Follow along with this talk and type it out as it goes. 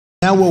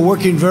Now we're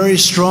working very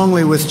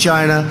strongly with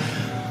China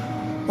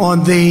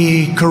on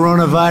the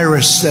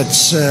coronavirus.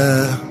 That's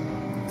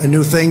a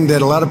new thing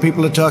that a lot of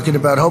people are talking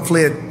about.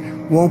 Hopefully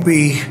it won't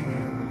be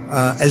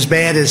as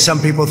bad as some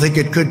people think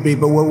it could be,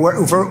 but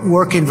we're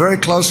working very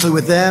closely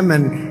with them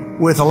and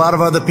with a lot of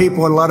other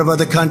people in a lot of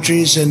other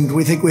countries, and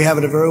we think we have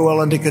it very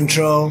well under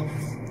control.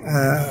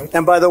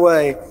 And by the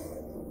way,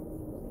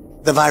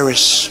 the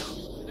virus,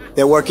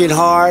 they're working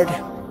hard.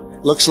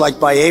 Looks like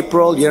by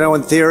April, you know,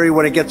 in theory,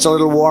 when it gets a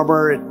little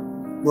warmer, it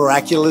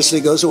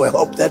miraculously goes away. I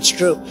hope that's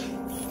true.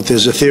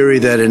 There's a theory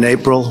that in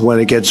April,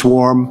 when it gets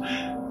warm,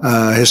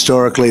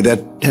 historically, that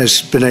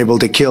has been able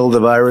to kill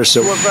the virus.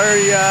 So we're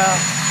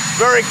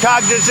very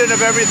cognizant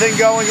of everything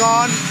going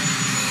on.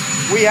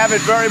 We have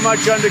it very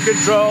much under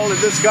control in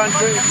this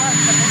country.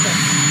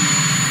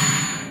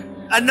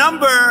 A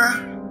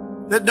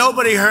number that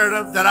nobody heard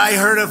of, that I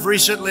heard of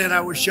recently, and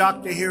I was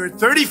shocked to hear it.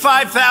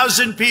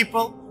 35,000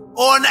 people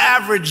on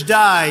average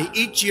die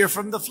each year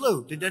from the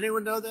flu. Did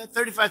anyone know that?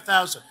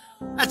 35,000.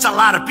 That's a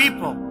lot of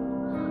people.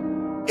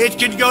 It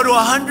could go to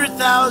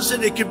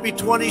 100,000. It could be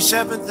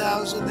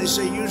 27,000. They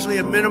say usually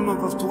a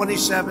minimum of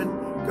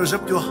 27 goes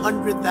up to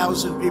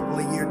 100,000 people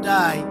a year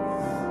die.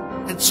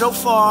 And so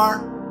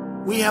far,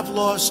 we have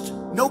lost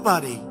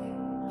nobody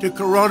to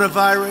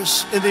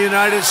coronavirus in the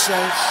United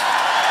States.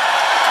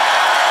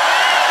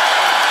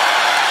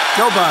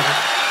 Nobody.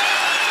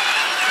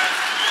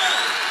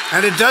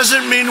 And it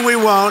doesn't mean we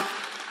won't.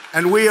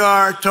 And we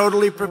are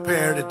totally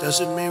prepared. It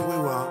doesn't mean we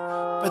won't.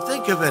 But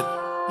think of it.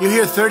 You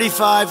hear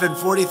 35 and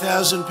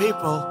 40,000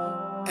 people,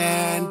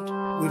 and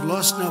we've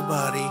lost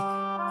nobody.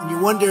 And you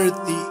wonder,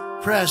 the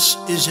press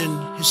is in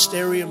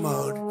hysteria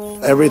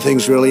mode.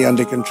 Everything's really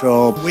under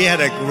control. We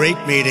had a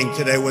great meeting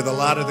today with a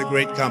lot of the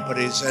great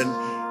companies, and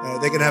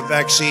they're going to have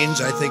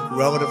vaccines, I think,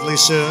 relatively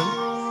soon.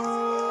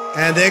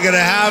 And they're going to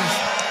have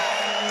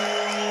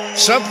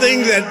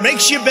something that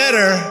makes you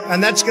better,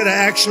 and that's going to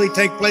actually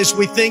take place,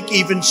 we think,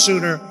 even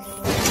sooner.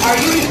 Are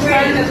you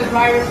concerned that the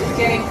virus is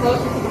getting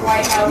closer to the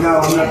White House? No,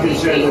 I'm not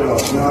concerned at all.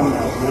 No, I'm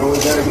not. No, we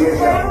gotta be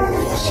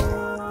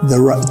careful.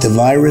 The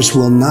virus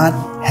will not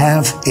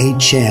have a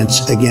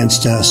chance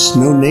against us.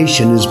 No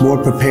nation is more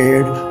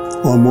prepared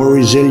or more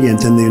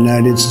resilient than the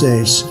United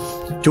States.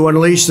 To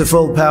unleash the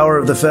full power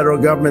of the federal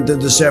government in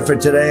this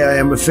effort today, I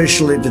am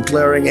officially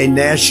declaring a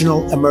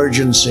national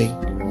emergency.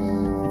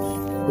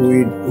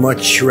 We'd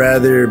much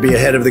rather be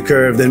ahead of the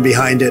curve than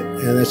behind it,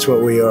 and that's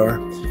what we are.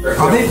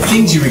 Are there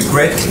things you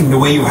regret in the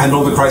way you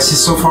handled the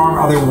crisis so far?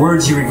 Are there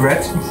words you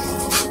regret?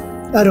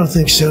 I don't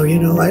think so. You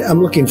know,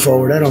 I'm looking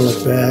forward. I don't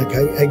look back.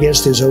 I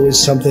guess there's always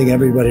something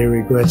everybody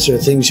regrets. There are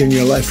things in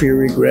your life you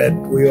regret.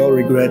 We all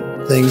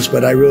regret things,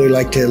 but I really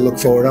like to look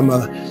forward. I'm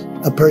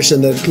a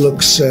person that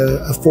looks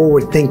a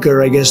forward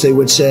thinker, I guess they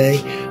would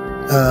say.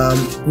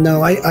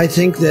 No, I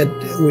think that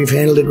we've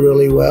handled it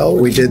really well.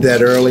 We did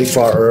that early,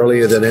 far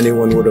earlier than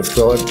anyone would have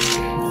thought.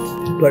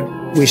 But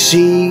we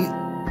see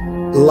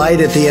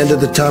light at the end of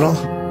the tunnel.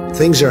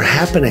 Things are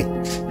happening.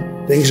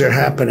 Things are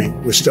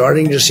happening. We're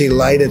starting to see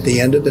light at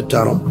the end of the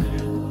tunnel.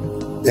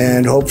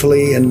 And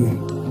hopefully in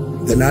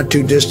the not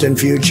too distant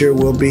future,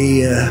 we'll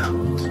be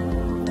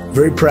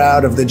very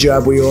proud of the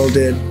job we all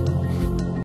did.